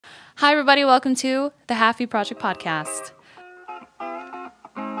Hi, everybody. Welcome to the Halfie Project podcast.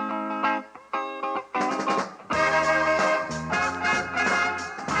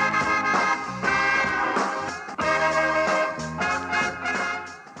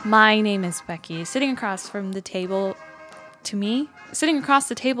 My name is Becky. Sitting across the table to me. Sitting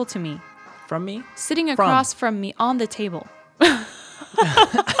from me on the table.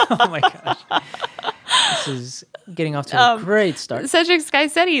 Oh my gosh. This is getting off to a great start. Cedric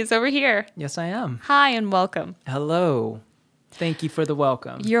Skysetti is over here. Yes, I am. Hi and welcome. Hello. Thank you for the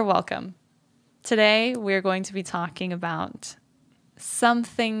welcome. You're welcome. Today, we're going to be talking about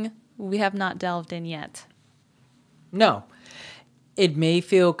something we have not delved in yet. No. It may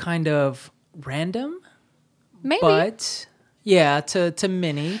feel kind of random. Maybe. But, yeah, to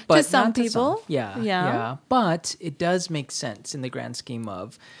many. But to some not to people. Some. Yeah. But it does make sense in the grand scheme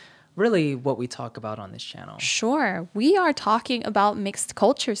of really what we talk about on this channel. Sure. We are talking about mixed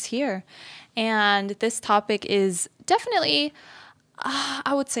cultures here. And this topic is definitely,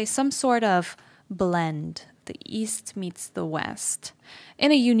 I would say, some sort of blend. The East meets the West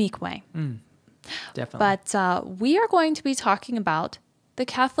in a unique way. Definitely. But we are going to be talking about the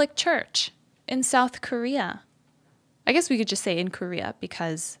Catholic Church in South Korea. I guess we could just say in Korea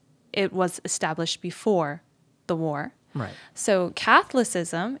because it was established before the war. Right. So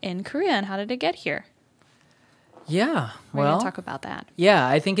Catholicism in Korea, and how did it get here? Yeah. We're going to talk about that. Yeah,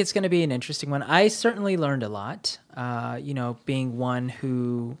 I think it's going to be an interesting one. I certainly learned a lot, being one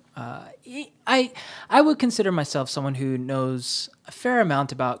who, I would consider myself someone who knows a fair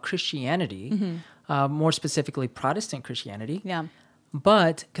amount about Christianity, more specifically Protestant Christianity. Yeah.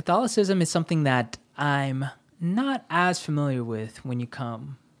 But Catholicism is something that I'm not as familiar with when you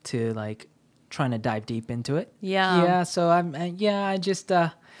come to trying to dive deep into it. Yeah. Yeah, so I just...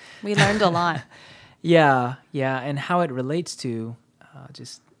 we learned a lot. Yeah, and how it relates to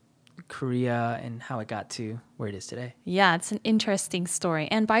just Korea and how it got to where it is today. Yeah, it's an interesting story.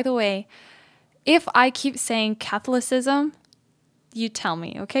 And by the way, if I keep saying Catholicism, you tell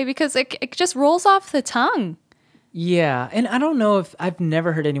me, okay? Because it just rolls off the tongue. Yeah, and I don't know if I've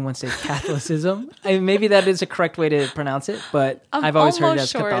never heard anyone say Catholicism. Maybe that is a correct way to pronounce it, but I've always heard it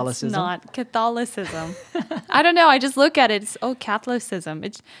as Catholicism. It's not Catholicism. I don't know. I just look at it. It's Catholicism.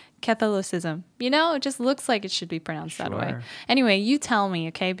 It's Catholicism. It just looks like it should be pronounced that way. Anyway, you tell me,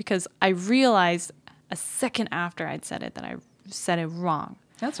 okay? Because I realized a second after I'd said it that I said it wrong.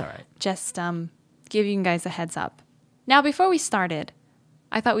 That's all right. Just giving you guys a heads up. Now, before we started,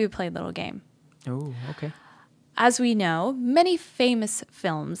 I thought we would play a little game. Oh, okay. As we know, many famous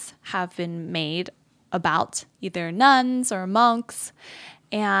films have been made about either nuns or monks,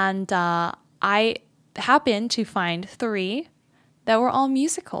 and I happened to find 3 that were all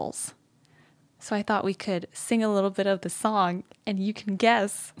musicals. So I thought we could sing a little bit of the song, and you can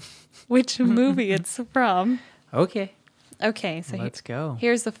guess which movie it's from. Okay. Okay, so let's go.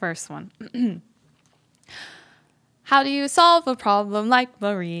 Here's the first one. How do you solve a problem like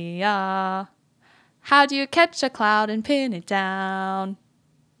Maria? How do you catch a cloud and pin it down?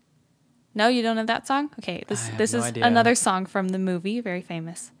 No, you don't know that song? Okay, this is idea. Another song from the movie, very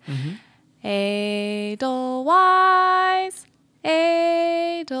famous. Edelweiss,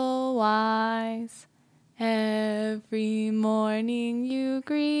 Edelweiss, every morning you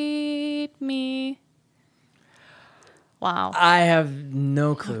greet me. Wow. I have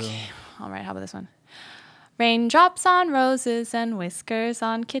no clue. Okay, all right, how about this one? Raindrops on roses and whiskers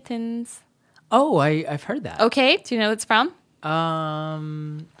on kittens. Oh, I've heard that. Okay, do you know what it's from?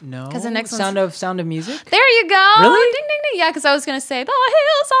 No. Because the next Sound of Music? There you go. Really? Ding, ding, ding. Yeah, because I was going to say, the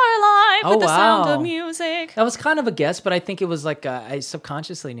hills are alive with the sound of music. That was kind of a guess, but I think it was I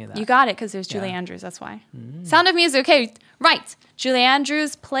subconsciously knew that. You got it, because it was Julie Andrews, that's why. Sound of Music, okay, right. Julie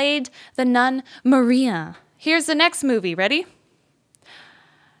Andrews played the nun Maria. Here's the next movie, ready?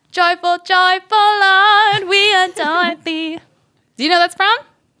 Joyful, joyful Lord, we adore thee. Do you know that's from?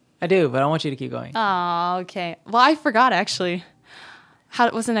 I do, but I want you to keep going. Oh, okay. Well, I forgot, actually.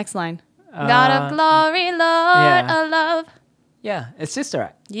 What's the next line? God of glory, Lord of love. Yeah, it's Sister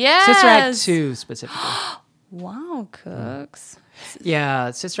Act. Yes. Sister Act 2 specifically. Wow, Cooks. Yeah,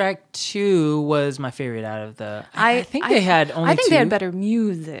 Sister Act 2 was my favorite out of the... I think they had only 2. I think they had better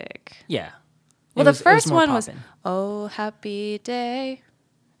music. Yeah. Well, the first one was, Oh, Happy Day.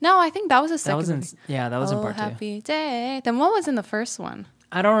 No, I think that was the second one. That was in part 2. Oh, Happy Day. Then what was in the first one?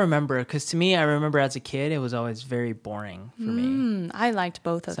 I don't remember, because to me, I remember as a kid, it was always very boring for me. I liked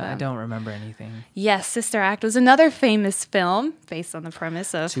both of them. I don't remember anything. Yes, Sister Act was another famous film based on the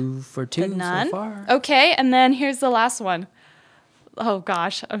premise of 2 for 2 the nun. so far. Okay, and then here's the last one. Oh,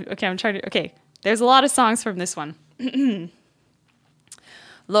 gosh. Okay, I'm trying to... Okay, there's a lot of songs from this one.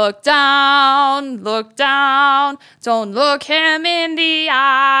 Look down, don't look him in the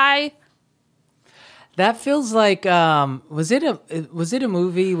eye. That feels like was it a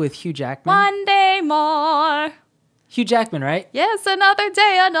movie with Hugh Jackman? One day more. Hugh Jackman, right? Yes, another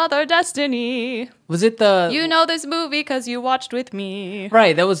day, another destiny. Was it the You know this movie because you watched with me.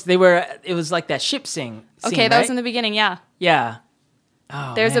 Right, it was like that ship scene, Okay, that right? was in the beginning, yeah. Yeah.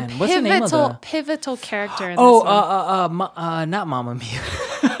 Oh, There's man. What's the name of the... pivotal character in this one. Not Mamma Mia.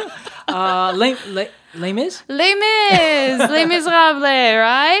 Les Mis? Les Mis! Les Miserables,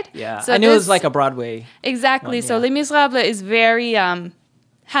 right? Yeah, So I knew it was like a Broadway. Exactly. one, So yeah. Les Miserables is very,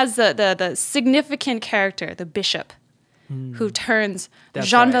 has the significant character, the bishop, who turns That's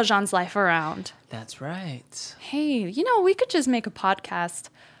Jean right. Valjean's life around. That's right. Hey, we could just make a podcast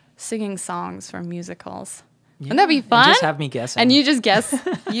singing songs from musicals. Wouldn't that be And fun? just have me guessing. And you just guess.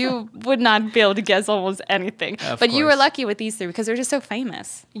 You would not be able to guess almost anything. But you were course. lucky with these three because they're just so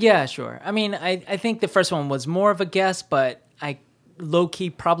famous. Yeah, sure. I mean, I think the first one was more of a guess, but I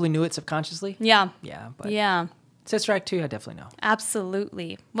low-key probably knew it subconsciously. Yeah. Yeah, but Yeah, Sister Act 2, I definitely know.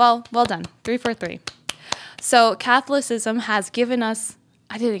 absolutely. Well done. 3 for 3. So Catholicism has given us,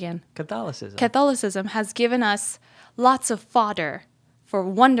 I did it again. Catholicism. Catholicism has given us lots of fodder for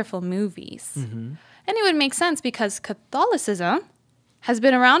wonderful movies. Mm-hmm. And it would make sense because Catholicism has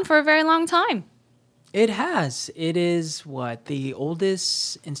been around for a very long time. It has. It is the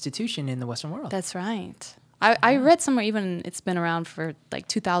oldest institution in the Western world. That's right. I read somewhere even it's been around for like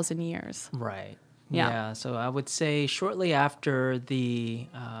 2,000 years. Right. Yeah. Yeah. So I would say shortly after the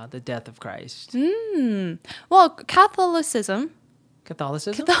death of Christ. Well, Catholicism.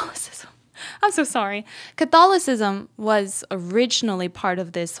 Catholicism? I'm so sorry. Catholicism was originally part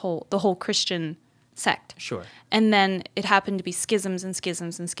of the whole Christian sect. Sure. And then it happened to be schisms and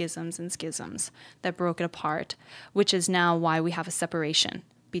schisms and schisms and schisms that broke it apart, which is now why we have a separation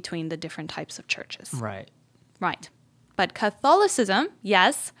between the different types of churches. Right. Right. But Catholicism,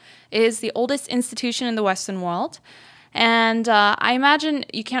 yes, is the oldest institution in the Western world. And I imagine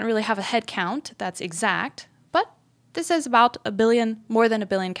you can't really have a head count that's exact, but this is about more than a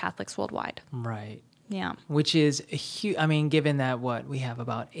billion Catholics worldwide. Right. Yeah. Which is a huge, I mean, given that we have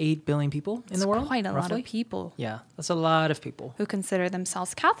about 8 billion people in the world? Quite a lot roughly? of people Yeah, that's a lot of people. who consider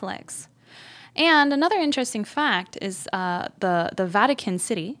themselves Catholics. And another interesting fact is the Vatican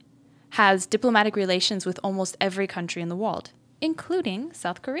City has diplomatic relations with almost every country in the world, including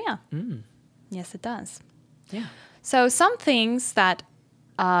South Korea. Yes, it does. Yeah. So some things that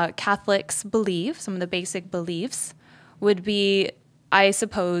Catholics believe, some of the basic beliefs, would be, I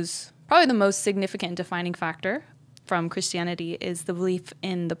suppose, probably the most significant defining factor from Christianity is the belief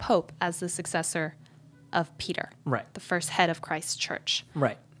in the Pope as the successor of Peter, Right. the first head of Christ's church.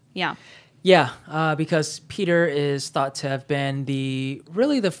 Right. Yeah. Yeah, because Peter is thought to have been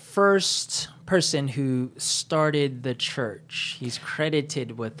really the first person who started the church. He's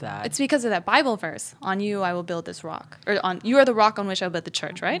credited with that. It's because of that Bible verse, on you I will build this rock. Or you are the rock on which I will build the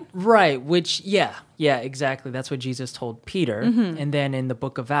church, right? Right, which, yeah, exactly. That's what Jesus told Peter. And then in the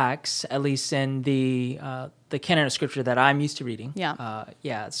book of Acts, at least in the canon of scripture that I'm used to reading.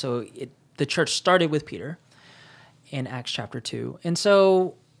 Yeah. So the church started with Peter in Acts chapter 2. And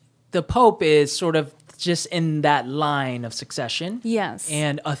so the Pope is sort of just in that line of succession. Yes.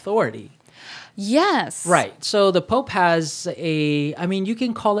 And authority. Yes. Right. So the Pope has you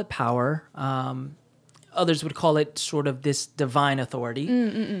can call it power. Others would call it sort of this divine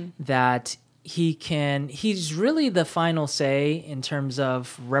authority that he's really the final say in terms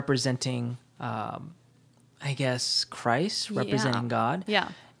of representing, Christ, representing God. Yeah.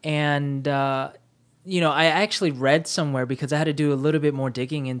 And, I actually read somewhere because I had to do a little bit more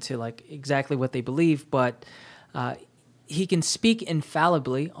digging into like exactly what they believe, but he can speak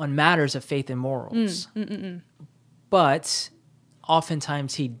infallibly on matters of faith and morals. But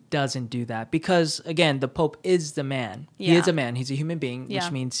oftentimes he doesn't do that because, again, the Pope is the man. He is a man. He's a human being, which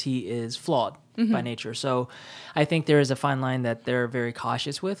means he is flawed by nature. So I think there is a fine line that they're very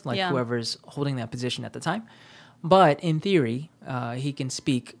cautious with, like whoever's holding that position at the time. But in theory, he can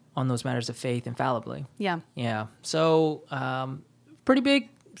speak on those matters of faith infallibly. Yeah. Yeah. So pretty big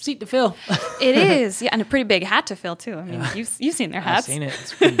seat to fill. It is. Yeah, and a pretty big hat to fill, too. I mean, you've seen their hats. I've seen it.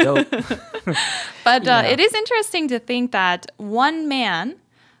 It's pretty dope. But it is interesting to think that one man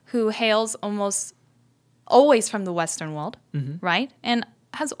who hails almost always from the Western world, right, and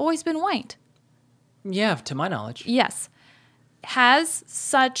has always been white. Yeah, to my knowledge. Yes. Has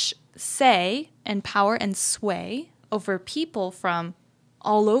such say and power and sway over people from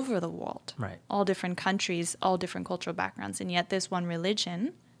all over the world. Right. All different countries, all different cultural backgrounds. And yet this one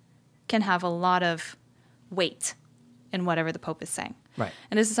religion can have a lot of weight in whatever the Pope is saying. Right.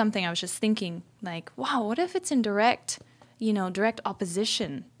 And this is something I was just thinking, like, wow, what if it's in direct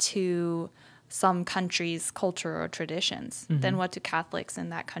opposition to some country's culture or traditions? Then what do Catholics in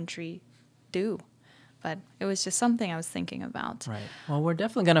that country do? But it was just something I was thinking about. Right. Well, we're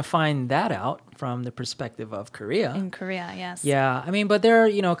definitely going to find that out from the perspective of Korea. In Korea, yes. Yeah. I mean, but there are,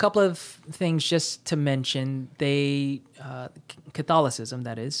 a couple of things just to mention. Catholicism,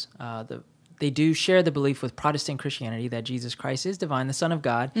 that is, they do share the belief with Protestant Christianity that Jesus Christ is divine, the Son of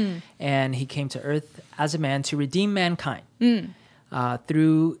God, and he came to earth as a man to redeem mankind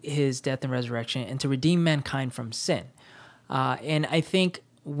through his death and resurrection, and to redeem mankind from sin. And I think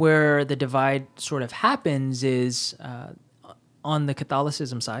where the divide sort of happens is on the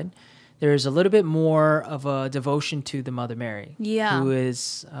Catholicism side. There's a little bit more of a devotion to the Mother Mary, who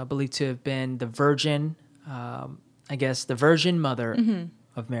is believed to have been the virgin, the virgin mother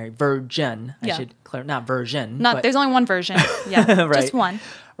of Mary. Virgin, I should clarify, not version. There's only one version. Yeah, right. Just one.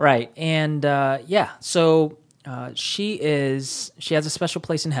 Right. And so she has a special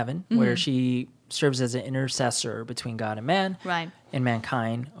place in heaven where she serves as an intercessor between God and man, and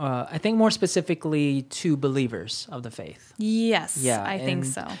mankind. I think more specifically to believers of the faith. Yes, I think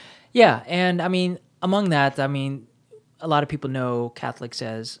so. Yeah, and I mean, among that, a lot of people know Catholics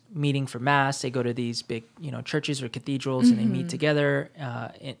as meeting for Mass. They go to these big, churches or cathedrals, and they meet together.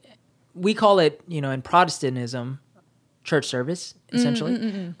 We call it, in Protestantism, church service,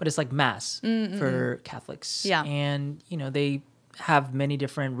 essentially, but it's like Mass for Catholics. Yeah. And, they have many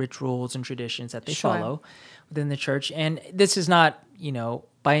different rituals and traditions that they follow within the church. And this is not,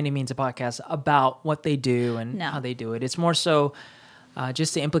 by any means a podcast about what they do and how they do it. It's more so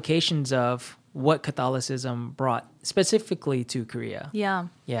just the implications of what Catholicism brought specifically to Korea. Yeah.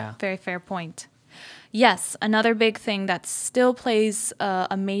 Yeah. Very fair point. Yes, another big thing that still plays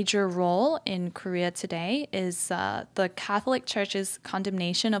a major role in Korea today is the Catholic Church's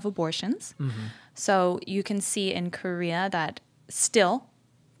condemnation of abortions. So you can see in Korea that still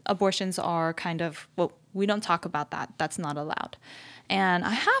abortions are kind of, we don't talk about that. That's not allowed. And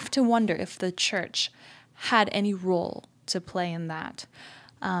I have to wonder if the church had any role to play in that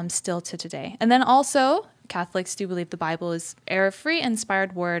still to today. And then also, Catholics do believe the Bible is error-free,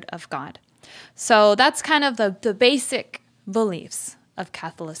 inspired word of God. So that's kind of the basic beliefs of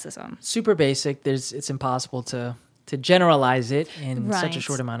Catholicism. Super basic. It's impossible to generalize it in such a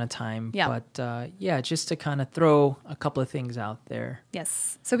short amount of time. Yeah. But just to kind of throw a couple of things out there.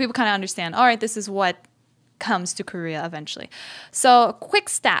 Yes. So people kind of understand, all right, this is what comes to Korea eventually. So quick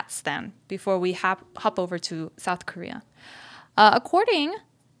stats then before we hop over to South Korea. According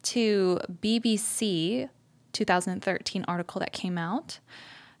to BBC 2013 article that came out,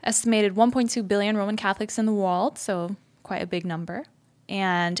 estimated 1.2 billion Roman Catholics in the world, so quite a big number.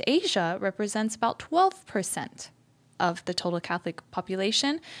 And Asia represents about 12% of the total Catholic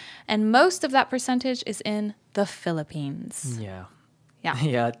population. And most of that percentage is in the Philippines. Yeah. Yeah.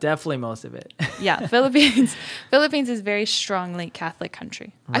 Yeah, definitely most of it. Yeah, Philippines is very strongly Catholic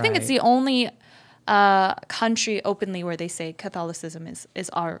country. Right. I think it's the only country openly where they say Catholicism is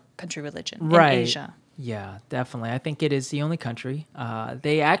our country religion in Asia. Yeah, definitely. I think it is the only country.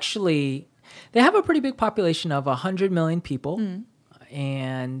 They have a pretty big population of 100 million people,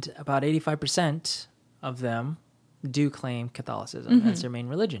 and about 85% of them do claim Catholicism as their main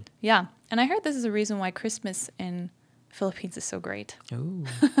religion. Yeah, and I heard this is a reason why Christmas in Philippines is so great. Ooh.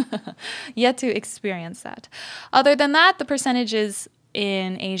 Yet to experience that. Other than that, the percentages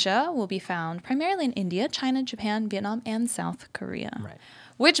in Asia will be found primarily in India, China, Japan, Vietnam, and South Korea. Right.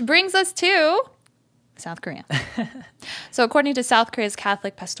 Which brings us to South Korea. So according to South Korea's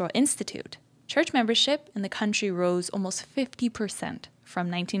Catholic Pastoral Institute, church membership in the country rose almost 50%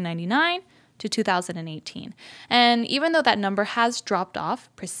 from 1999 to 2018. And even though that number has dropped off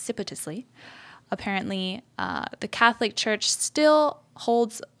precipitously, apparently the Catholic Church still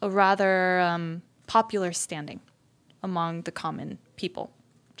holds a rather popular standing among the common people,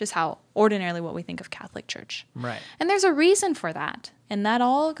 just how ordinarily what we think of Catholic Church. Right. And there's a reason for that, and that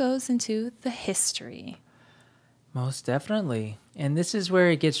all goes into the history. Most definitely. And this is where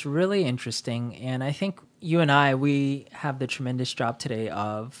it gets really interesting. And I think you and we have the tremendous job today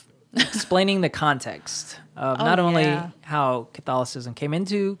of explaining the context of not only how Catholicism came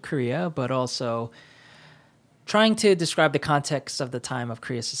into Korea, but also trying to describe the context of the time of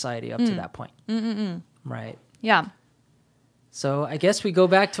Korea society up to that point. Right. Yeah. So I guess we go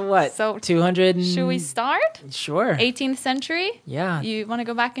back to what? So 200? Should we start? Sure. 18th century? Yeah. You want to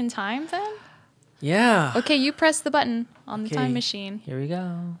go back in time then? Yeah. Okay, you press the button on the time machine. Here we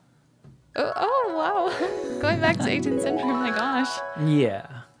go. Oh wow. Going back to 18th century, oh my gosh. Yeah.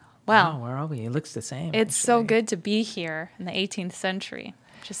 Well, where are we? It looks the same. it's so actually. good to be here in the 18th century.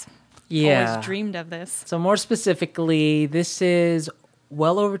 Just Yeah. always dreamed of this. So more specifically, this is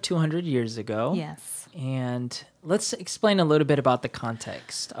well over 200 years ago. Yes. And let's explain a little bit about the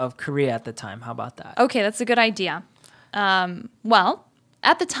context of Korea at the time. How about that? Okay, that's a good idea. Well,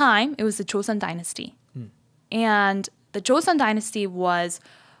 at the time, it was the Joseon Dynasty. And the Joseon Dynasty was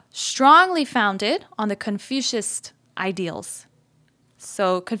strongly founded on the Confucianist ideals.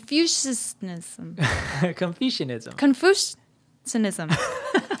 So Confucianism. Confucianism. Confucianism.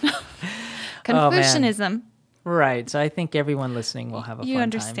 Confucianism. Right. So I think everyone listening will have a You fun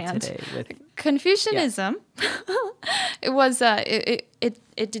understand. time today with Confucianism, it was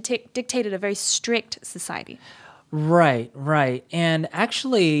it dictated a very strict society. Right. And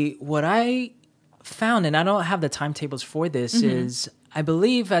actually what I found, and I don't have the timetables for this, is I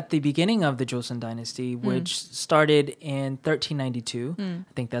believe at the beginning of the Joseon Dynasty, which started in 1392, I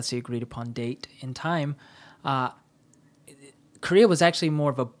think that's the agreed upon date in time, Korea was actually more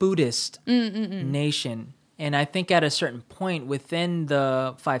of a Buddhist nation. And I think at a certain point within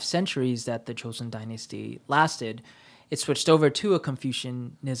the 5 centuries that the Joseon Dynasty lasted, it switched over to a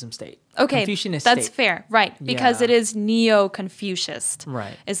Confucianism state. Okay, Confucianist that's state. fair, right? Because Yeah. it is neo-Confucianist,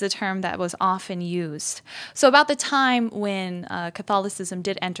 Right. is the term that was often used. So about the time when Catholicism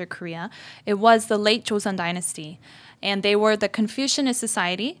did enter Korea, it was the late Joseon Dynasty, and they were the Confucianist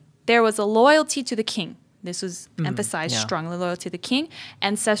society. There was a loyalty to the king. This was emphasized yeah. strongly, loyalty to the king,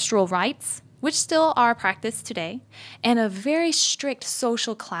 ancestral rights, which still are practiced today, and a very strict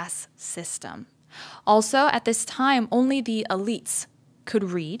social class system. Also, at this time, only the elites could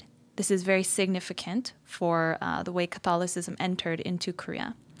read. This is very significant for the way Catholicism entered into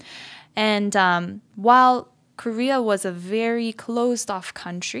Korea. And while Korea was a very closed-off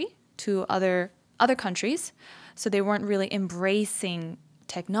country to other countries, so they weren't really embracing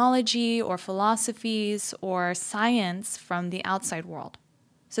technology or philosophies or science from the outside world.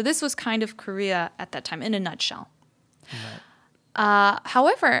 So this was kind of Korea at that time in a nutshell.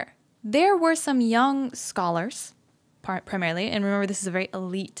 However, there were some young scholars, primarily, and remember this is a very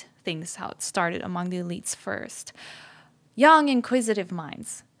elite thing. This is how it started among the elites first. Young, inquisitive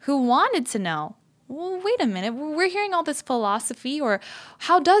minds who wanted to know, well, wait a minute, we're hearing all this philosophy, or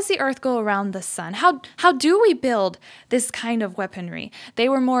how does the earth go around the sun? How do we build this kind of weaponry? They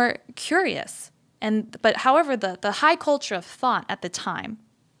were more curious. But however, the high culture of thought at the time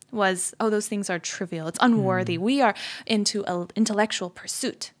was, oh, those things are trivial. It's unworthy. We are into intellectual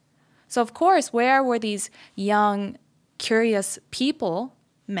pursuit. So, of course, where were these young, curious people,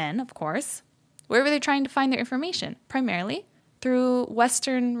 men, of course, where were they trying to find their information? Primarily through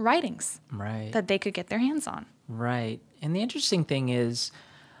Western writings Right. that they could get their hands on. Right. And the interesting thing is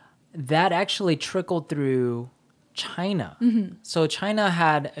that actually trickled through China. So China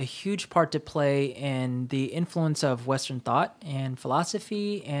had a huge part to play in the influence of Western thought and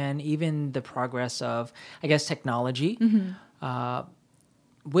philosophy, and even the progress of, I guess, technology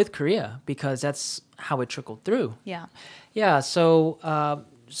with Korea, because that's how it trickled through. Yeah. Yeah. So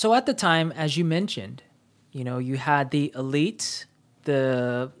at the time, as you mentioned, you had the elite,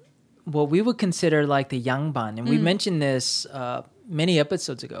 what we would consider like the Yangban, and we mentioned this many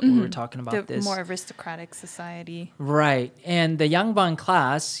episodes ago. We were talking about The this. more aristocratic society. Right. And the Yangban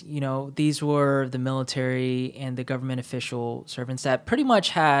class, these were the military and the government official servants that pretty much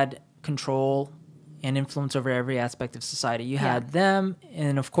had control and influence over every aspect of society. You had them,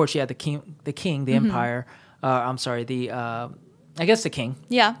 and of course you had the king, the empire. I'm sorry, I guess the king.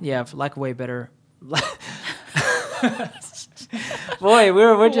 Yeah. Yeah, for lack of way better. Boy,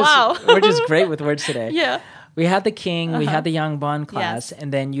 we're just great with words today. Yeah. We had the king, we had the Yangban class, Yes.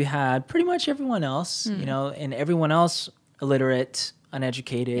 and then you had pretty much everyone else, and everyone else illiterate,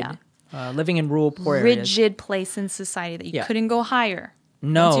 uneducated, living in rural, poor areas. Rigid place in society that you Yeah. couldn't go higher.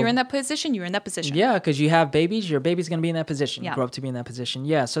 No. Once you're in that position, you're in that position. Yeah, because you have babies, your baby's going to be in that position. Yeah. Grow up to be in that position.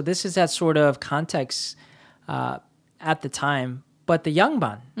 Yeah, so this is that sort of context at the time. But the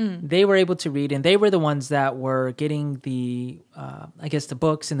Yangban, they were able to read, and they were the ones that were getting the, I guess, the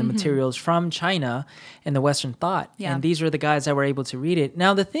books and the materials from China and the Western thought. Yeah. And these were the guys that were able to read it.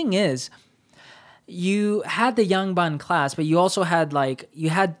 Now, the thing is, you had the Yangban class, but you also had,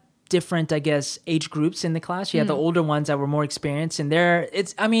 different, I guess, age groups in the class. You had the older ones that were more experienced, and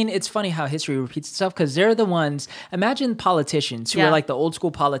it's funny how history repeats itself, because they're the ones, imagine politicians who are like the old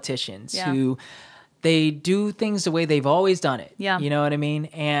school politicians who they do things the way they've always done it. Yeah. You know what I mean?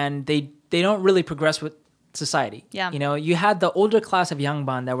 And they don't really progress with society. Yeah. You had the older class of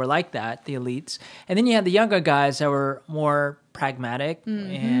Yangban that were like that, the elites, and then you had the younger guys that were more pragmatic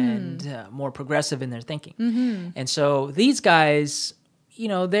and more progressive in their thinking. And so these guys,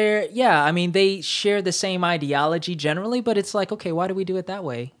 they share the same ideology generally, but it's like, okay, why do we do it that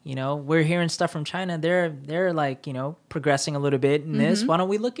way? We're hearing stuff from China. They're like, progressing a little bit in this. Why don't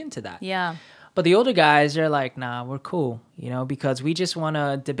we look into that? Yeah. But the older guys, they're like, nah, we're cool, because we just want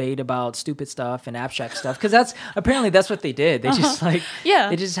to debate about stupid stuff and abstract stuff. Because apparently that's what they did. They just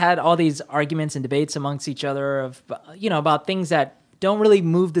they just had all these arguments and debates amongst each other of, about things that don't really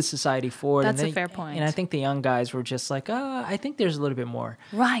move the society forward. That's a fair point. And I think the young guys were just like, I think there's a little bit more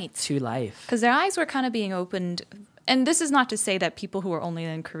to life. Because their eyes were kind of being opened. And this is not to say that people who were only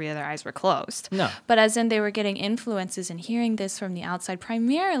in Korea, their eyes were closed. No. But as in they were getting influences and hearing this from the outside,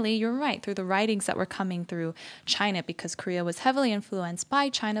 primarily, you're right, through the writings that were coming through China, because Korea was heavily influenced by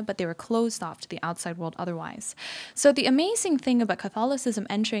China, but they were closed off to the outside world otherwise. So the amazing thing about Catholicism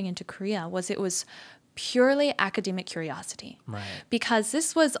entering into Korea was it was purely academic curiosity. Right. Because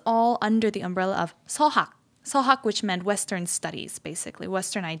this was all under the umbrella of Sohak. Sohak, which meant Western studies, basically,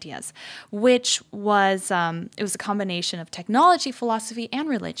 Western ideas, which was, it was a combination of technology, philosophy, and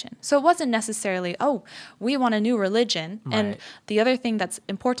religion. So it wasn't necessarily, we want a new religion. Right. And the other thing that's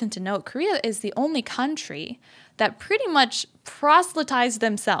important to note, Korea is the only country that pretty much proselytized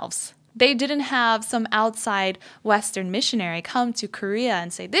themselves. They didn't have some outside Western missionary come to Korea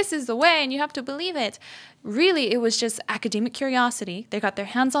and say, this is the way and you have to believe it. Really, it was just academic curiosity. They got their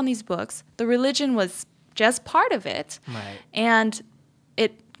hands on these books. The religion was just part of it. Right. And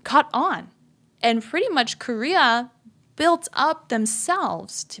it caught on. And pretty much Korea built up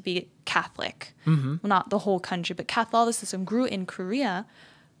themselves to be Catholic. Well, not the whole country, but Catholicism grew in Korea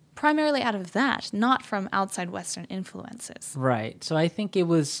primarily out of that, not from outside Western influences. Right. So I think it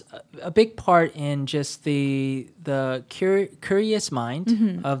was a big part in just the curious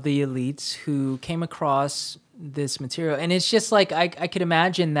mind of the elites who came across this material. And it's just like, I could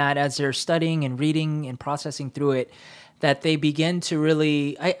imagine that as they're studying and reading and processing through it, that they begin to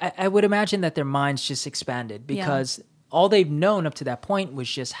really, I would imagine that their minds just expanded because all they've known up to that point was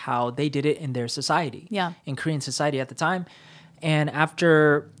just how they did it in their society, in Korean society at the time. And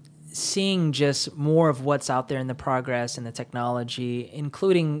after seeing just more of what's out there in the progress and the technology,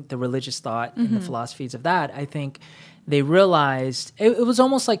 including the religious thought and the philosophies of that, I think they realized it was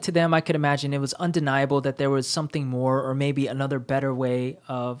almost like to them, I could imagine it was undeniable that there was something more or maybe another better way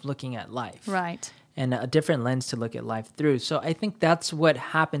of looking at life. Right. And a different lens to look at life through. So I think that's what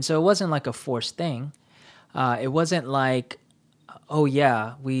happened. So it wasn't like a forced thing. It wasn't like, oh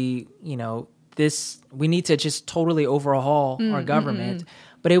yeah, we need to just totally overhaul our government.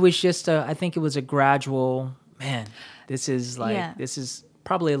 But it was just, I think it was a gradual, this is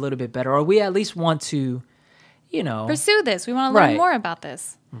probably a little bit better. Or we at least want to, pursue this. We want to learn more about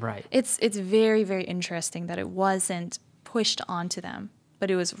this. Right. It's very, very interesting that it wasn't pushed onto them, but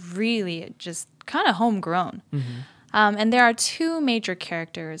it was really just kind of homegrown. And there are two major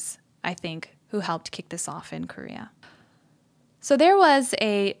characters, I think, who helped kick this off in Korea. So there was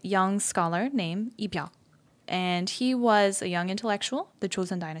a young scholar named Lee Byuk, and he was a young intellectual, the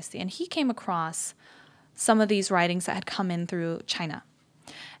Joseon dynasty, and he came across some of these writings that had come in through China.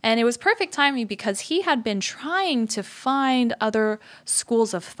 And it was perfect timing because he had been trying to find other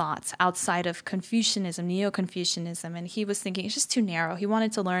schools of thoughts outside of Confucianism, Neo-Confucianism, and he was thinking it's just too narrow. He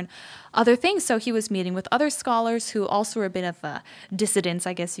wanted to learn other things, so he was meeting with other scholars who also were a bit of dissidents,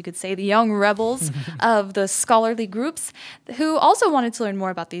 I guess you could say, the young rebels of the scholarly groups, who also wanted to learn more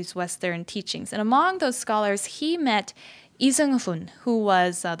about these Western teachings. And among those scholars, he met Lee Seung-hoon, who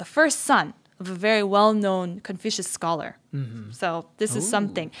was the first son of a very well-known Confucius scholar. So this is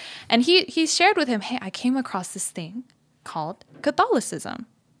something. And he shared with him, hey, I came across this thing called Catholicism.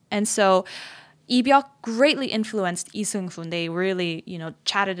 And so Lee Byuk greatly influenced Lee Seung-hoon. They really,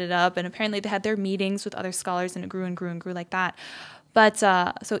 chatted it up. And apparently they had their meetings with other scholars and it grew and grew and grew like that. But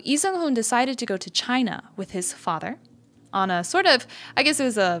so Lee Seung-hoon decided to go to China with his father on a sort of, I guess it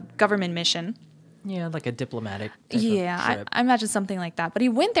was a government mission. Yeah, like a diplomatic type of trip. I imagine something like that. But he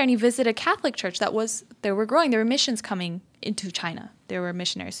went there and he visited a Catholic church they were growing. There were missions coming into China. There were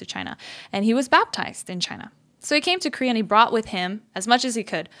missionaries to China. And he was baptized in China. So he came to Korea and he brought with him, as much as he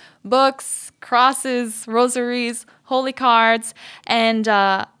could, books, crosses, rosaries, holy cards, and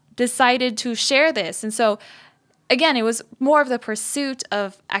decided to share this. And so, again, it was more of the pursuit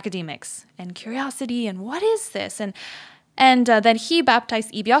of academics and curiosity and what is this? And then he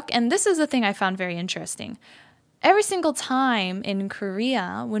baptized Lee Byuk. And this is the thing I found very interesting. Every single time in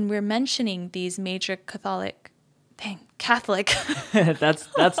Korea, when we're mentioning these major Catholic, that's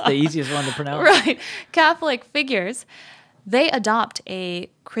the easiest one to pronounce. Right, Catholic figures, they adopt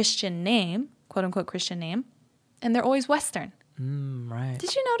a Christian name, quote unquote Christian name, and they're always Western. Right.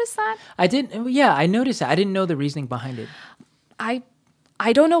 Did you notice that? I didn't. Yeah, I noticed that. I didn't know the reasoning behind it. I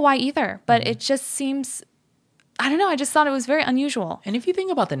I don't know why either, but it just seems, I don't know, I just thought it was very unusual. And if you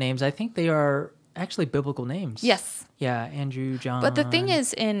think about the names, I think they are actually biblical names. Yes. Yeah, Andrew, John. But the thing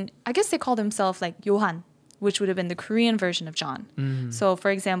is, I guess they call themselves like Johan, which would have been the Korean version of John. So,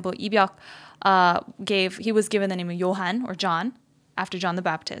 for example, Lee Byuk he was given the name of Johan or John after John the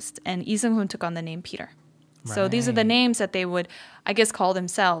Baptist, and Lee Seung-hoon took on the name Peter. So these are the names that they would, I guess, call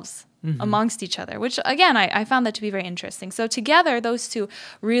themselves amongst each other, which again, I found that to be very interesting. So together, those two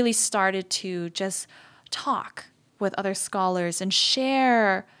really started to just talk with other scholars and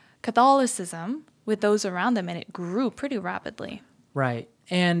share Catholicism with those around them, and it grew pretty rapidly. Right.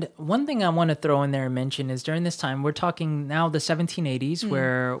 And one thing I want to throw in there and mention is during this time, we're talking now the 1780s,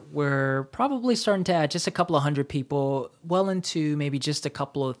 where we're probably starting to add just a couple of hundred people, well into maybe just a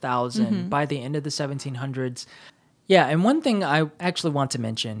couple of thousand by the end of the 1700s. Yeah, and one thing I actually want to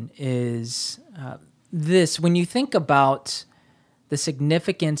mention is this. When you think about the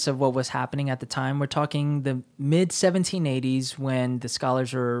significance of what was happening at the time, we're talking the mid-1780s when the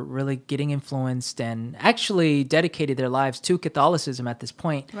scholars were really getting influenced and actually dedicated their lives to Catholicism at this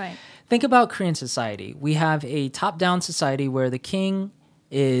point. Right. Think about Korean society. We have a top-down society where the king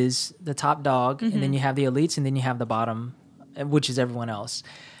is the top dog, and then you have the elites, and then you have the bottom, which is everyone else.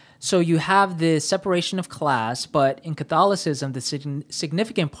 So you have this separation of class, but in Catholicism, the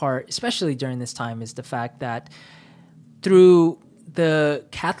significant part, especially during this time, is the fact that through the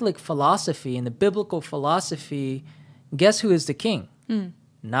Catholic philosophy and the biblical philosophy, guess who is the king?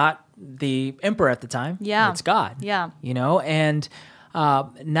 Not the emperor at the time. Yeah. It's God. Yeah. You know, and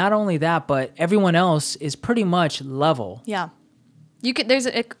not only that, but everyone else is pretty much level. Yeah. There's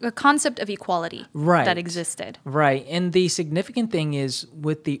a concept of equality that existed. Right. And the significant thing is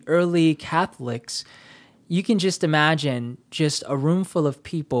with the early Catholics, you can just imagine just a room full of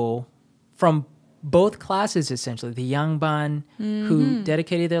people from both classes, essentially, the Yangban, who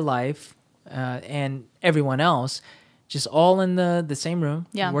dedicated their life, and everyone else, just all in the same room,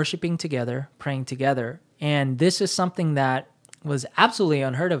 worshiping together, praying together. And this is something that was absolutely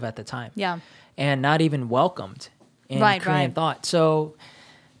unheard of at the time. Yeah. And not even welcomed in Korean Right. thought. So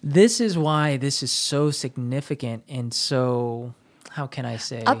this is why this is so significant and so, how can I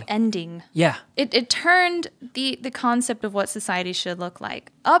say? Upending. Yeah. It turned the concept of what society should look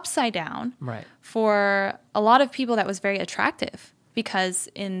like upside down. Right. For a lot of people, that was very attractive because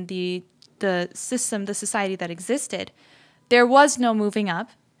in the system, the society that existed, there was no moving up.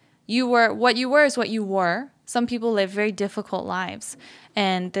 What you were is what you were. Some people live very difficult lives,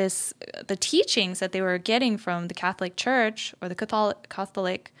 and the teachings that they were getting from the Catholic Church or the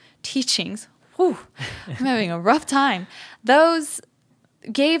Catholic teachings. Whew, I'm having a rough time. Those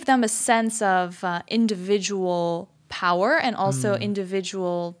gave them a sense of individual power and also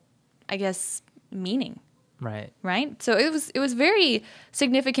individual, I guess, meaning. Right. Right? So it was very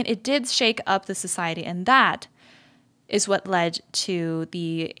significant. It did shake up the society, and that is what led to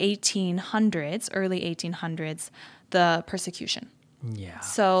the 1800s, early 1800s, the persecution. Yeah.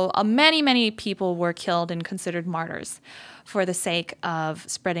 So many people were killed and considered martyrs for the sake of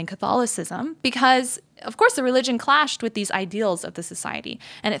spreading Catholicism because, of course, the religion clashed with these ideals of the society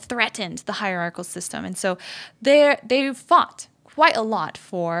and it threatened the hierarchical system. And so they fought quite a lot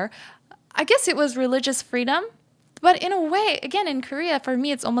for, I guess it was religious freedom. But in a way, again, in Korea, for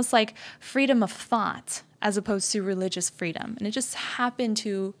me, it's almost like freedom of thought as opposed to religious freedom. And it just happened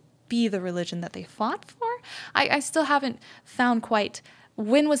to be the religion that they fought for. I still haven't found quite,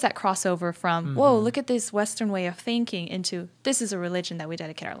 when was that crossover from, whoa, look at this Western way of thinking into this is a religion that we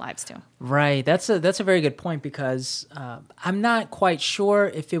dedicate our lives to. Right. That's a very good point because I'm not quite sure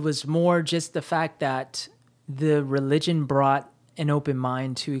if it was more just the fact that the religion brought an open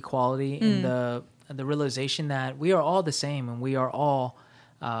mind to equality and the realization that we are all the same and we are all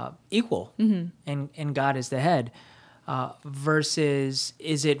equal and God is the head. Versus,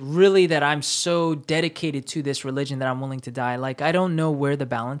 is it really that I'm so dedicated to this religion that I'm willing to die? Like, I don't know where the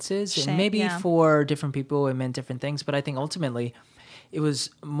balance is. And maybe for different people, it meant different things. But I think ultimately, it was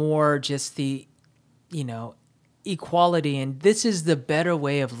more just the, equality. And this is the better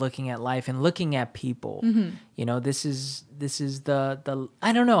way of looking at life and looking at people. This is the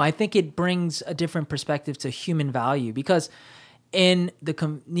I don't know. I think it brings a different perspective to human value because in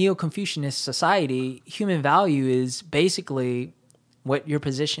the neo-Confucianist society, human value is basically what your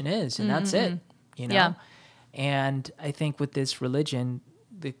position is, and that's it, Yeah. And I think with this religion,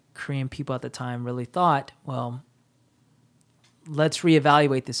 the Korean people at the time really thought, well, let's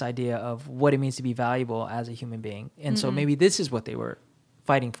reevaluate this idea of what it means to be valuable as a human being. And so maybe this is what they were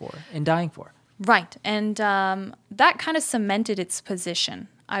fighting for and dying for. Right. And that kind of cemented its position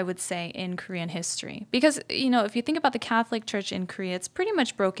I would say, in Korean history. Because, if you think about the Catholic Church in Korea, it's pretty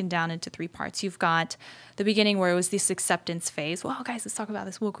much broken down into three parts. You've got the beginning where it was this acceptance phase. Well, guys, let's talk about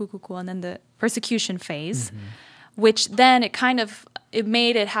this. Whoa, cool, cool, cool. And then the persecution phase, which then it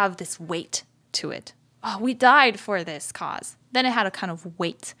made it have this weight to it. Oh, we died for this cause. Then it had a kind of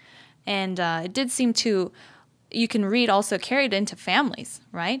weight. And it did seem to, you can read also carried into families,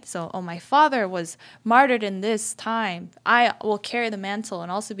 right? So, my father was martyred in this time. I will carry the mantle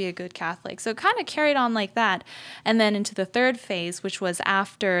and also be a good Catholic. So it kind of carried on like that. And then into the third phase, which was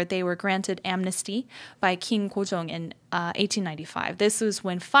after they were granted amnesty by King Gojong in 1895. This was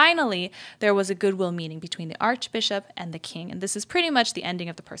when finally there was a goodwill meeting between the archbishop and the king. And this is pretty much the ending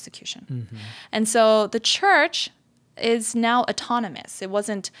of the persecution. And so the church is now autonomous. It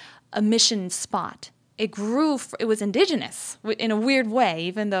wasn't a mission spot. It grew. It was indigenous in a weird way,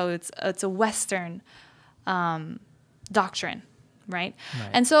 even though it's a Western doctrine, right?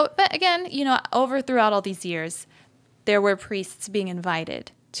 And so, but again, throughout all these years, there were priests being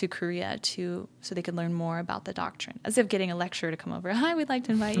invited to Korea so they could learn more about the doctrine, as if getting a lecturer to come over. Hi, we'd like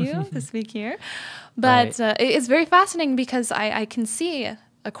to invite you to speak here. But it's very fascinating because I can see,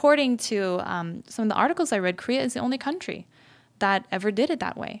 according to some of the articles I read, Korea is the only country that ever did it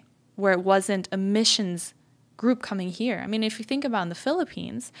that way, where it wasn't a missions group coming here. I mean, if you think about in the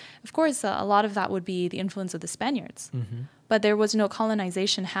Philippines, of course, a lot of that would be the influence of the Spaniards. But there was no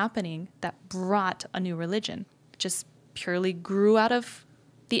colonization happening that brought a new religion. It just purely grew out of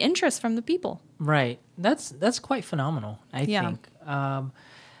the interest from the people. Right. That's quite phenomenal, I think.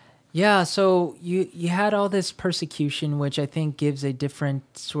 So you had all this persecution, which I think gives a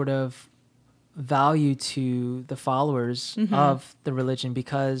different sort of value to the followers of the religion,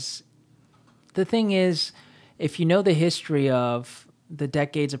 because the thing is, if you know the history of the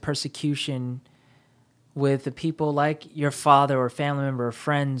decades of persecution with the people like your father or family member or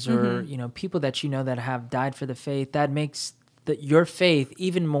friends or people that that have died for the faith, that makes your faith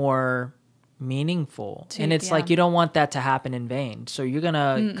even more meaningful. And it's like you don't want that to happen in vain, so you're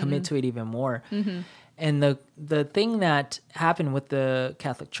gonna commit to it even more. And the thing that happened with the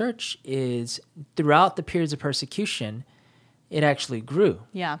Catholic Church is throughout the periods of persecution, it actually grew.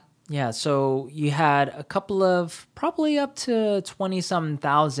 Yeah, so you had a couple of, probably up to 20-something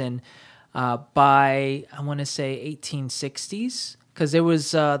thousand by, I want to say, 1860s, because there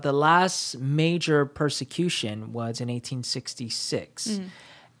was the last major persecution was in 1866.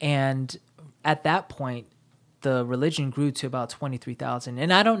 And at that point, the religion grew to about 23,000.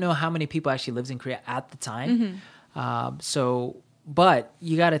 And I don't know how many people actually lived in Korea at the time. But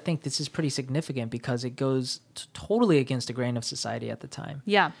you got to think this is pretty significant because it goes totally against the grain of society at the time.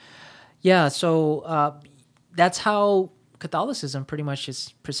 Yeah, so that's how Catholicism pretty much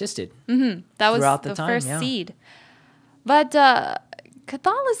just persisted. That was the first seed. But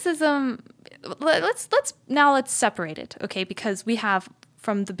Catholicism, let's separate it, okay? Because we have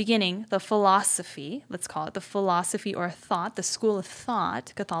from the beginning the philosophy, let's call it the philosophy or thought, the school of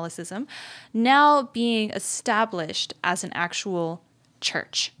thought, Catholicism, now being established as an actual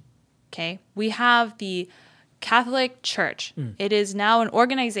church. Okay, we have the Catholic Church. It is now an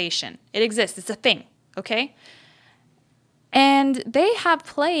organization. It exists. It's a thing. Okay? And they have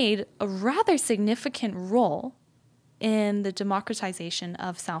played a rather significant role in the democratization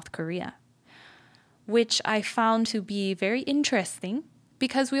of South Korea, which I found to be very interesting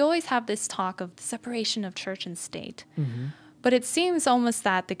because we always have this talk of the separation of church and state. But it seems almost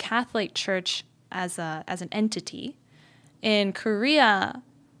that the Catholic Church as an entity in Korea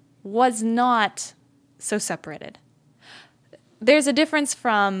was not so separated. There's a difference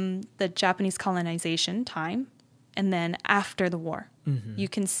from the Japanese colonization time and then after the war. You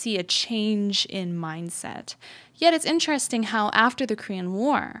can see a change in mindset. Yet it's interesting how after the Korean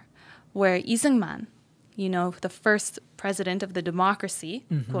War, where Lee Seung-man, the first president of the democracy,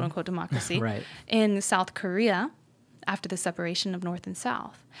 quote unquote democracy, in South Korea, after the separation of North and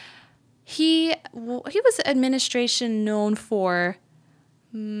South, he was an administration known for.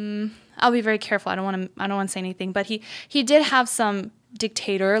 I'll be very careful. I don't want to say anything, but he did have some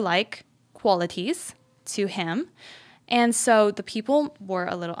dictator-like qualities to him, and so the people were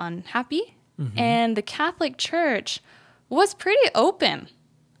a little unhappy, and the Catholic Church was pretty open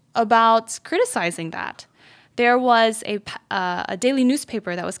about criticizing that. There was a daily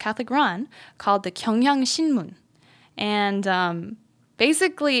newspaper that was Catholic-run called the Gyeongyang Shinmun, and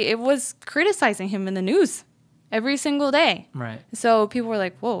basically it was criticizing him in the news every single day. So people were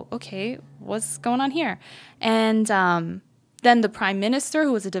like, whoa, okay, what's going on here? And then the prime minister,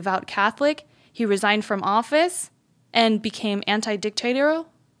 who was a devout Catholic, he resigned from office and became anti-dictatorial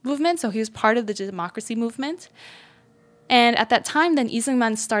movement. So he was part of the democracy movement. And at that time, then Lee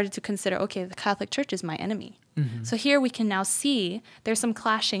Seung-man started to consider, okay, the Catholic Church is my enemy. So here we can now see there's some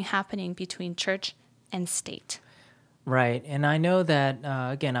clashing happening between church and state. Right. And I know that,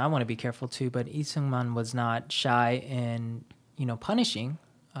 again, I want to be careful too, but Lee Seung-man was not shy in, punishing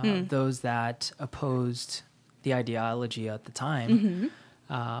those that opposed the ideology at the time.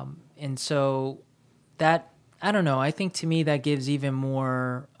 And so that, I don't know, I think to me that gives even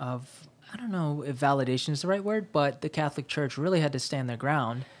more of, I don't know if validation is the right word, but the Catholic Church really had to stand their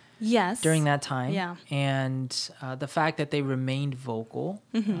ground. Yes. During that time. Yeah. And the fact that they remained vocal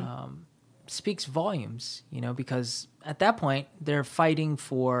speaks volumes, because at that point they're fighting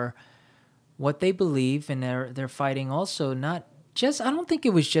for what they believe, and they're fighting also not just, I don't think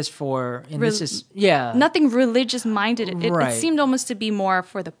it was just for, and this is, nothing religious minded. Right. It seemed almost to be more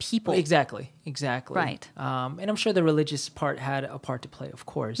for the people. Exactly. Right. And I'm sure the religious part had a part to play, of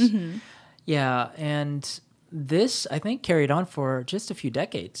course. Yeah. And this, I think, carried on for just a few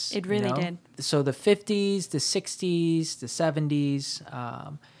decades. It really did. So the 50s, the 60s, the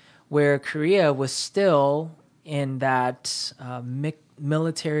 70s, where Korea was still in that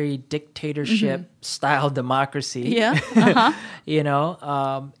military dictatorship style democracy. Yeah.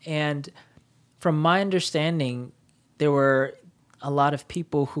 And from my understanding, there were a lot of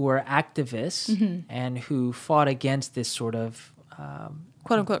people who were activists and who fought against this sort of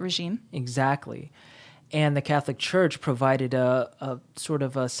quote unquote regime. Exactly. And the Catholic Church provided a sort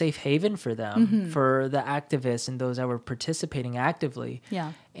of a safe haven for them, for the activists and those that were participating actively.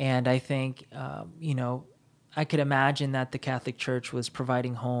 Yeah. And I think, I could imagine that the Catholic Church was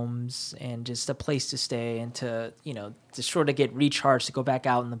providing homes and just a place to stay and to sort of get recharged, to go back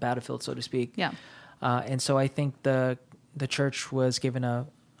out in the battlefield, so to speak. Yeah. And so I think the church was given a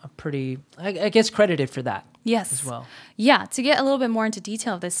pretty, I guess, credited for that. Yes. As well. Yeah. To get a little bit more into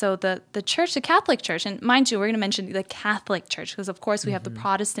detail of this, so the church, the Catholic Church, and mind you, we're going to mention the Catholic Church because, of course, we have the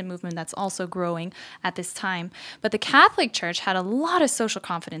Protestant movement that's also growing at this time. But the Catholic Church had a lot of social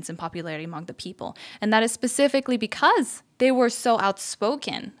confidence and popularity among the people. And that is specifically because they were so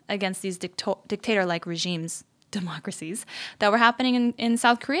outspoken against these dictator-like regimes, democracies, that were happening in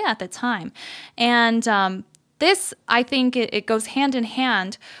South Korea at the time. And this, I think it goes hand in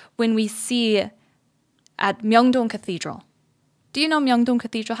hand when we see at Myeongdong Cathedral. Do you know Myeongdong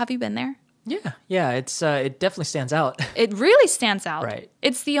Cathedral? Have you been there? Yeah. It's it definitely stands out. It really stands out. Right.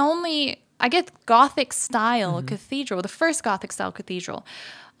 It's the only, I guess, Gothic style cathedral, the first Gothic style cathedral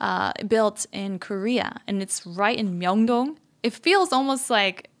built in Korea, and it's right in Myeongdong. It feels almost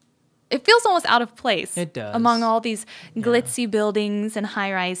out of place. It does. Among all these glitzy buildings and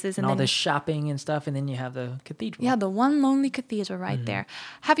high rises, and all the shopping and stuff, and then you have the cathedral. Yeah, the one lonely cathedral right there.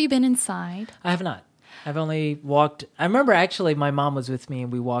 Have you been inside? I have not. I've only walked. I remember actually my mom was with me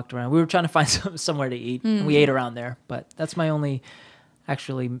and we walked around. We were trying to find somewhere to eat. And we ate around there, but that's my only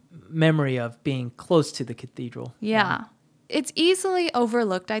actually memory of being close to the cathedral. Yeah. It's easily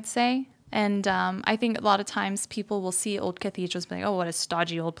overlooked, I'd say. And I think a lot of times people will see old cathedrals and be like, oh, what a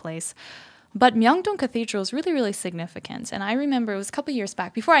stodgy old place. But Myeongdong Cathedral is really, really significant. And I remember it was a couple years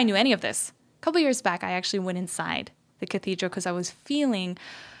back, before I knew any of this, a couple years back, I actually went inside the cathedral because I was feeling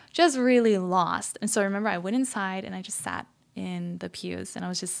just really lost. And so I remember I went inside and I just sat in the pews and I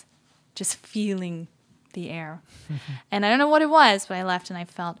was just feeling the air. And I don't know what it was, but I left and I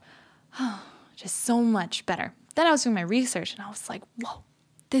felt, just so much better. Then I was doing my research and I was like, whoa,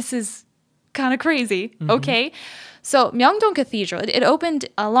 this is kind of crazy. Okay. So Myeongdong Cathedral, it opened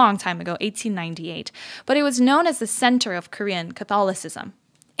a long time ago, 1898, but it was known as the center of Korean Catholicism.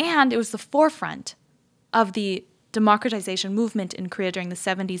 And it was the forefront of the democratization movement in Korea during the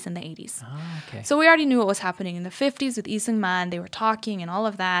 70s and the 80s. Oh, okay. So we already knew what was happening in the 50s with Lee Seung-man. They were talking and all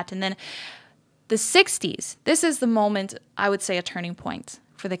of that. And then the 60s, this is the moment, I would say, a turning point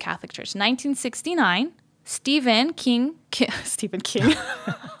for the Catholic Church. 1969, Stephen King. I'm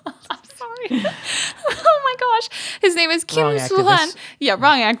sorry. Oh my gosh. His name is Kim Soo-hwan. Yeah,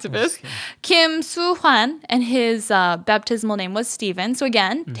 wrong activist. Kim Soo-hwan, and his baptismal name was Stephen. So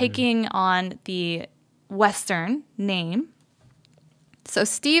again, taking on the Western name. So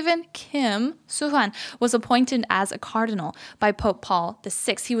Stephen Kim Soo-hwan was appointed as a cardinal by Pope Paul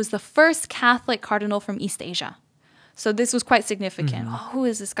VI. He was the first Catholic cardinal from East Asia. So this was quite significant. Oh, who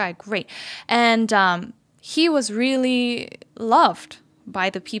is this guy? Great. And he was really loved by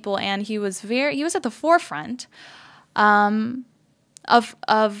the people, and he was at the forefront of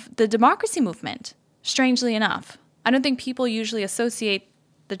the democracy movement, strangely enough. I don't think people usually associate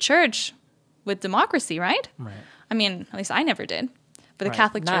the church with democracy, right? Right. I mean, at least I never did. for the Right.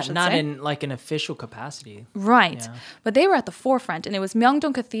 Catholic Church. Not in like an official capacity. Right. Yeah. But they were at the forefront, and it was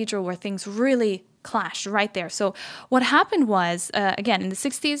Myeongdong Cathedral where things really clashed right there. So what happened was, again, in the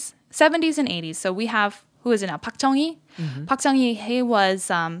 60s, 70s, and 80s, so we have, who is it now? Park Chung-hee. Park Chung-hee, he was,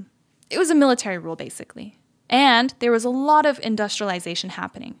 it was a military rule, basically. And there was a lot of industrialization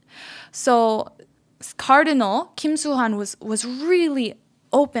happening. So Cardinal Kim Soo-han was really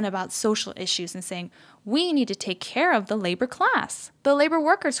open about social issues and saying, we need to take care of the labor class, the labor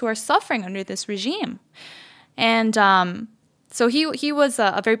workers who are suffering under this regime. And so he was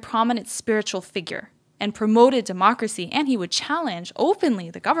a very prominent spiritual figure and promoted democracy, and he would challenge openly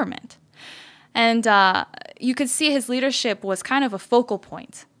the government. And you could see his leadership was kind of a focal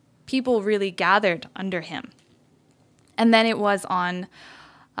point. People really gathered under him. And then it was in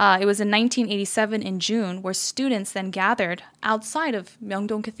 1987 in June where students then gathered outside of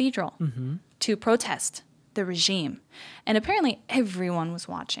Myeongdong Cathedral to protest the regime. And apparently everyone was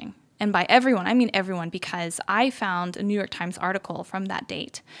watching. And by everyone, I mean everyone, because I found a New York Times article from that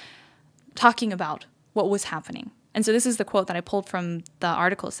date talking about what was happening. And so this is the quote that I pulled from the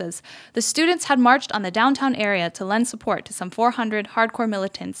article. It says, the students had marched on the downtown area to lend support to some 400 hardcore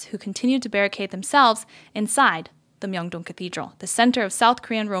militants who continued to barricade themselves inside the Myeongdong Cathedral, the center of South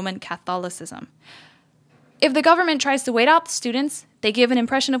Korean Roman Catholicism. If the government tries to wait out the students, they give an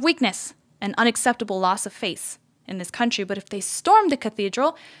impression of weakness, an unacceptable loss of face in this country. But if they storm the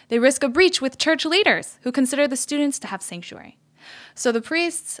cathedral, they risk a breach with church leaders who consider the students to have sanctuary. So the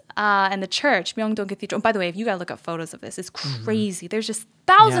priests and the church, Myeongdong Cathedral, and by the way, if you gotta look up photos of this, it's crazy. There's just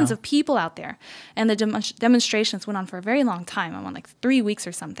thousands of people out there. And the demonstrations went on for a very long time. I went like 3 weeks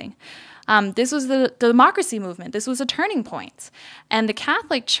or something. This was the democracy movement. This was a turning point. And the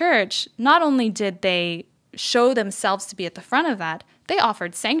Catholic Church, not only did they show themselves to be at the front of that, they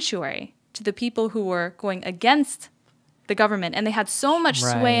offered sanctuary to the people who were going against the government. And they had so much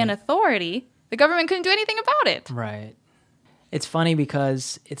sway and authority, the government couldn't do anything about it. Right. It's funny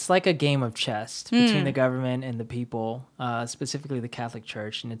because it's like a game of chess between the government and the people, specifically the Catholic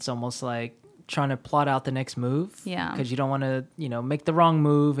Church. And it's almost like trying to plot out the next move. Yeah. Because you don't want to, make the wrong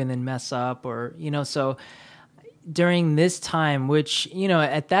move and then mess up or, so during this time, which,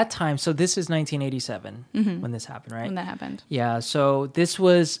 at that time, so this is 1987 when this happened, right? When that happened. Yeah. So this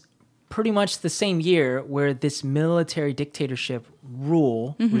was pretty much the same year where this military dictatorship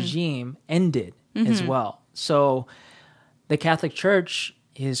regime ended as well. So the Catholic Church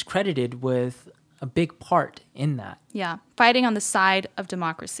is credited with a big part in that. Yeah, fighting on the side of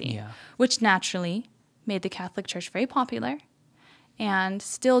democracy, Yeah. which naturally made the Catholic Church very popular and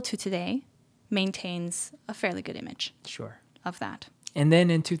still to today maintains a fairly good image Sure. of that. And then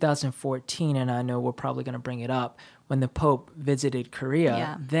in 2014, and I know we're probably going to bring it up, when the Pope visited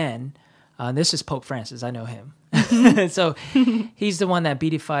Korea, then, this is Pope Francis, I know him. So he's the one that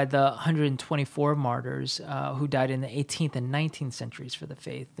beatified the 124 martyrs who died in the 18th and 19th centuries for the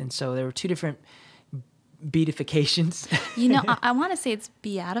faith. And so there were two different beatifications. I want to say it's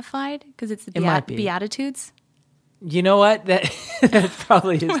beatified because it's the It might be. Beatitudes. You know what? That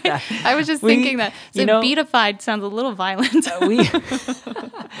probably is that. I was just thinking that. So beatified sounds a little violent.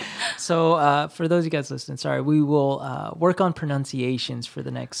 So for those of you guys listening, sorry, we will work on pronunciations for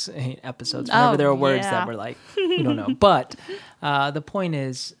the next episodes. Whenever there are words that we're like, we don't know. But the point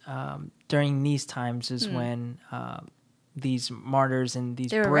is, during these times is when these martyrs and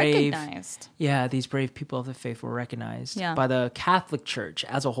these recognized. Yeah, these brave people of the faith were recognized by the Catholic Church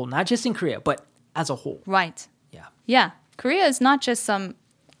as a whole, not just in Korea, but as a whole. Right. Yeah. Korea is not just some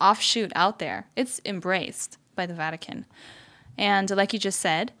offshoot out there. It's embraced by the Vatican. And like you just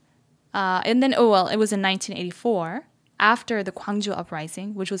said, and then, it was in 1984, after the Gwangju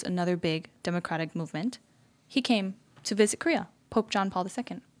Uprising, which was another big democratic movement, he came to visit Korea, Pope John Paul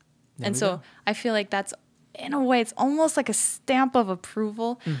II. And so I feel like that's, in a way, it's almost like a stamp of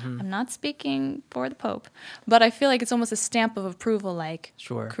approval. I'm not speaking for the Pope, but I feel like it's almost a stamp of approval, like,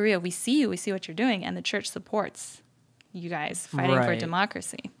 Korea, we see you, we see what you're doing, and the church supports you guys fighting for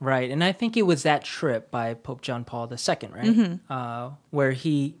democracy. Right. And I think it was that trip by Pope John Paul II, right? Where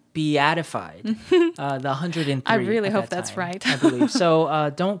he beatified the 103. I really hope that's right. I believe.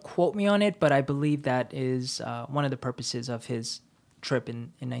 So don't quote me on it, but I believe that is one of the purposes of his trip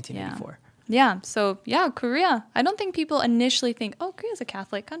in 1984. Yeah. So, Korea. I don't think people initially think, oh, Korea's a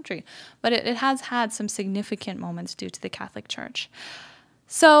Catholic country. But it has had some significant moments due to the Catholic Church.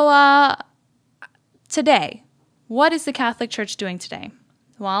 So, today, what is the Catholic Church doing today?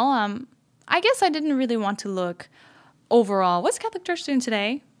 Well, I guess I didn't really want to look overall. What's the Catholic Church doing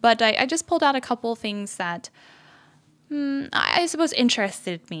today? But I just pulled out a couple things that I suppose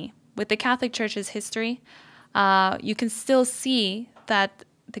interested me. With the Catholic Church's history, you can still see that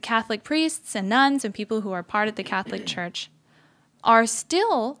the Catholic priests and nuns and people who are part of the Catholic Church are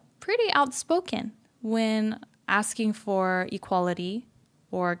still pretty outspoken when asking for equality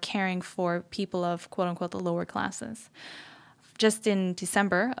or caring for people of quote-unquote the lower classes. Just in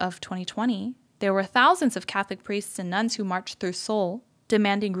December of 2020, there were thousands of Catholic priests and nuns who marched through Seoul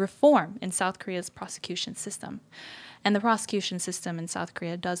demanding reform in South Korea's prosecution system. And the prosecution system in South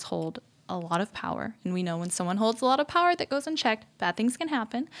Korea does hold a lot of power. And we know when someone holds a lot of power that goes unchecked, bad things can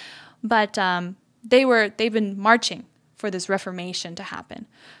happen. But they've been marching for this reformation to happen.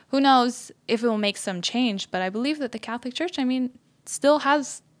 Who knows if it will make some change, but I believe that the Catholic Church, still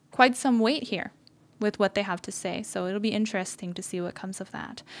has quite some weight here with what they have to say. So it'll be interesting to see what comes of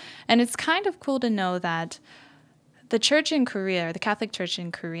that. And it's kind of cool to know that the church in Korea, or the Catholic Church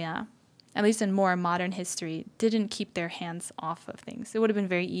in Korea, at least in more modern history, didn't keep their hands off of things. It would have been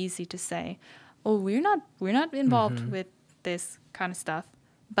very easy to say, oh, we're not involved with this kind of stuff.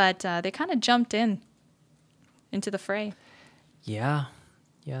 But they kind of jumped into the fray. Yeah.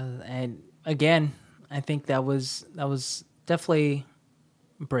 And again, I think that was definitely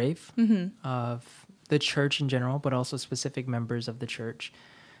brave of the church in general, but also specific members of the church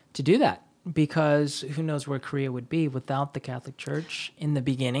to do that. Because who knows where Korea would be without the Catholic Church in the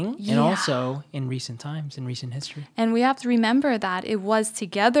beginning and also in recent times, in recent history. And we have to remember that it was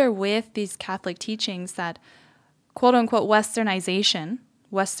together with these Catholic teachings that quote-unquote Westernization,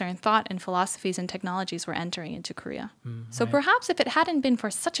 Western thought and philosophies and technologies were entering into Korea. So perhaps if it hadn't been for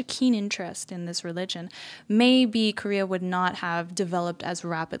such a keen interest in this religion, maybe Korea would not have developed as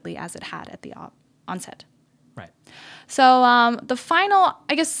rapidly as it had at the onset. Right. So the final,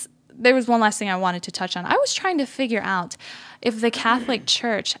 I guess, there was one last thing I wanted to touch on. I was trying to figure out if the Catholic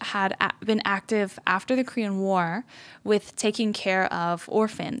Church had been active after the Korean War with taking care of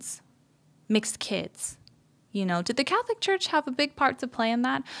orphans, mixed kids. Did the Catholic Church have a big part to play in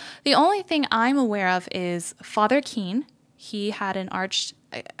that? The only thing I'm aware of is Father Keen. He had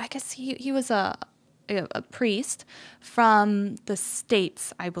I guess he was a priest from the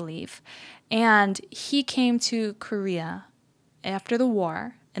States, I believe. And he came to Korea after the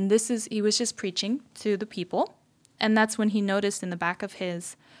war. And he was just preaching to the people. And that's when he noticed in the back of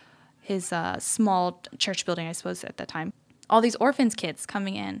his small church building, I suppose at that time, all these orphans kids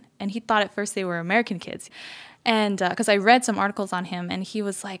coming in. And he thought at first they were American kids. And because I read some articles on him, and he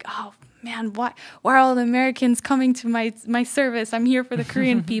was like, oh man, why are all the Americans coming to my service? I'm here for the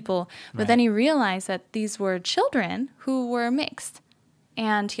Korean people. But then he realized that these were children who were mixed.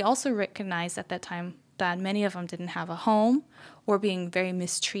 And he also recognized at that time that many of them didn't have a home or being very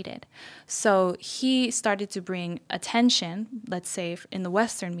mistreated. So he started to bring attention, let's say in the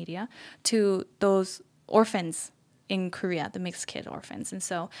Western media, to those orphans in Korea, the mixed kid orphans. And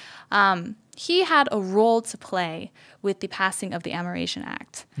so he had a role to play with the passing of the Amelioration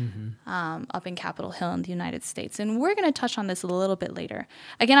Act up in Capitol Hill in the United States. And we're going to touch on this a little bit later.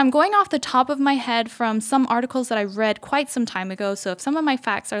 Again, I'm going off the top of my head from some articles that I read quite some time ago. So if some of my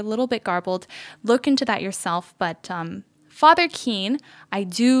facts are a little bit garbled, look into that yourself. But Father Keen, I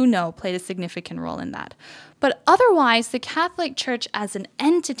do know, played a significant role in that. But otherwise, the Catholic Church as an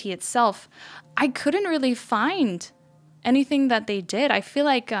entity itself, I couldn't really find anything that they did. I feel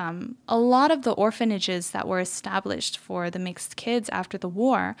like a lot of the orphanages that were established for the mixed kids after the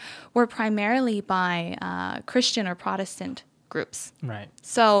war were primarily by Christian or Protestant groups. Right.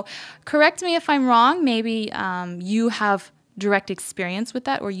 So correct me if I'm wrong. Maybe you have direct experience with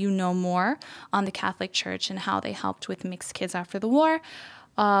that, or you know more on the Catholic Church and how they helped with mixed kids after the war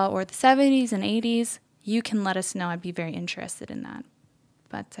or the 70s and 80s. You can let us know. I'd be very interested in that.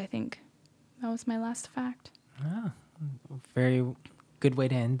 But I think that was my last fact. Ah, very good way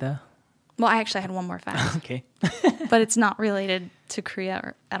to end the... Well, I actually had one more fact. Okay. But it's not related to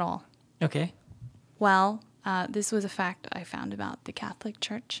Korea at all. Okay. Well, this was a fact I found about the Catholic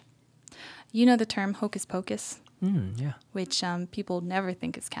Church. You know the term hocus pocus? Yeah. Which people never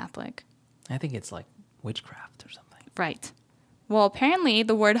think is Catholic. I think it's like witchcraft or something. Right. Well, apparently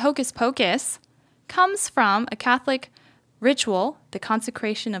the word hocus pocus comes from a Catholic ritual, the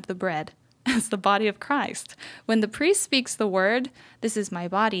consecration of the bread as the body of Christ. When the priest speaks the word, "This is my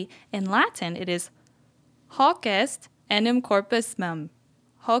body," in Latin it is hoc est enim corpus mem.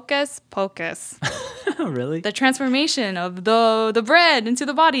 Hocus pocus. Really? The transformation of the bread into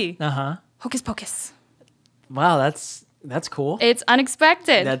the body. Uh-huh. Hocus pocus. Wow, that's cool. It's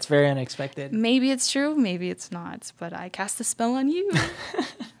unexpected. That's very unexpected. Maybe it's true, maybe it's not, but I cast a spell on you.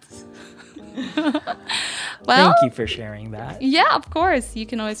 Well, thank you for sharing that. Yeah, of course. You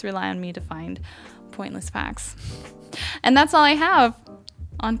can always rely on me to find pointless facts. And that's all I have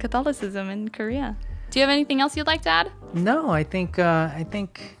on Catholicism in Korea. Do you have anything else you'd like to add? No, I think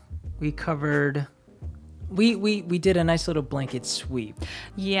we covered. We did a nice little blanket sweep.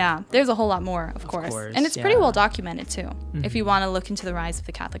 Yeah, there's a whole lot more, of course. And it's pretty well documented, too, if you want to look into the rise of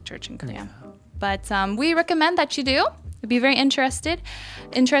the Catholic Church in Korea. Yeah. But we recommend that you do. I'd be very interested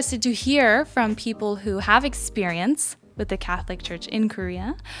to hear from people who have experience with the Catholic Church in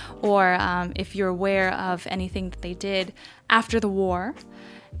Korea, or if you're aware of anything that they did after the war.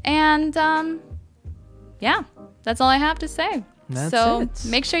 And yeah, that's all I have to say. So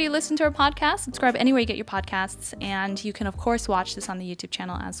make sure you listen to our podcast, subscribe anywhere you get your podcasts, and you can, of course, watch this on the YouTube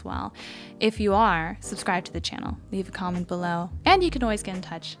channel as well. If you are, subscribe to the channel, leave a comment below, and you can always get in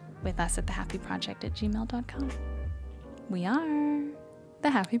touch with us at thehalfieproject@gmail.com. We are the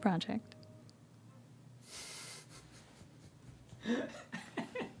Halfie Project.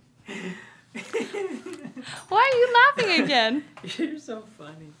 Why are you laughing again? You're so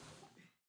funny.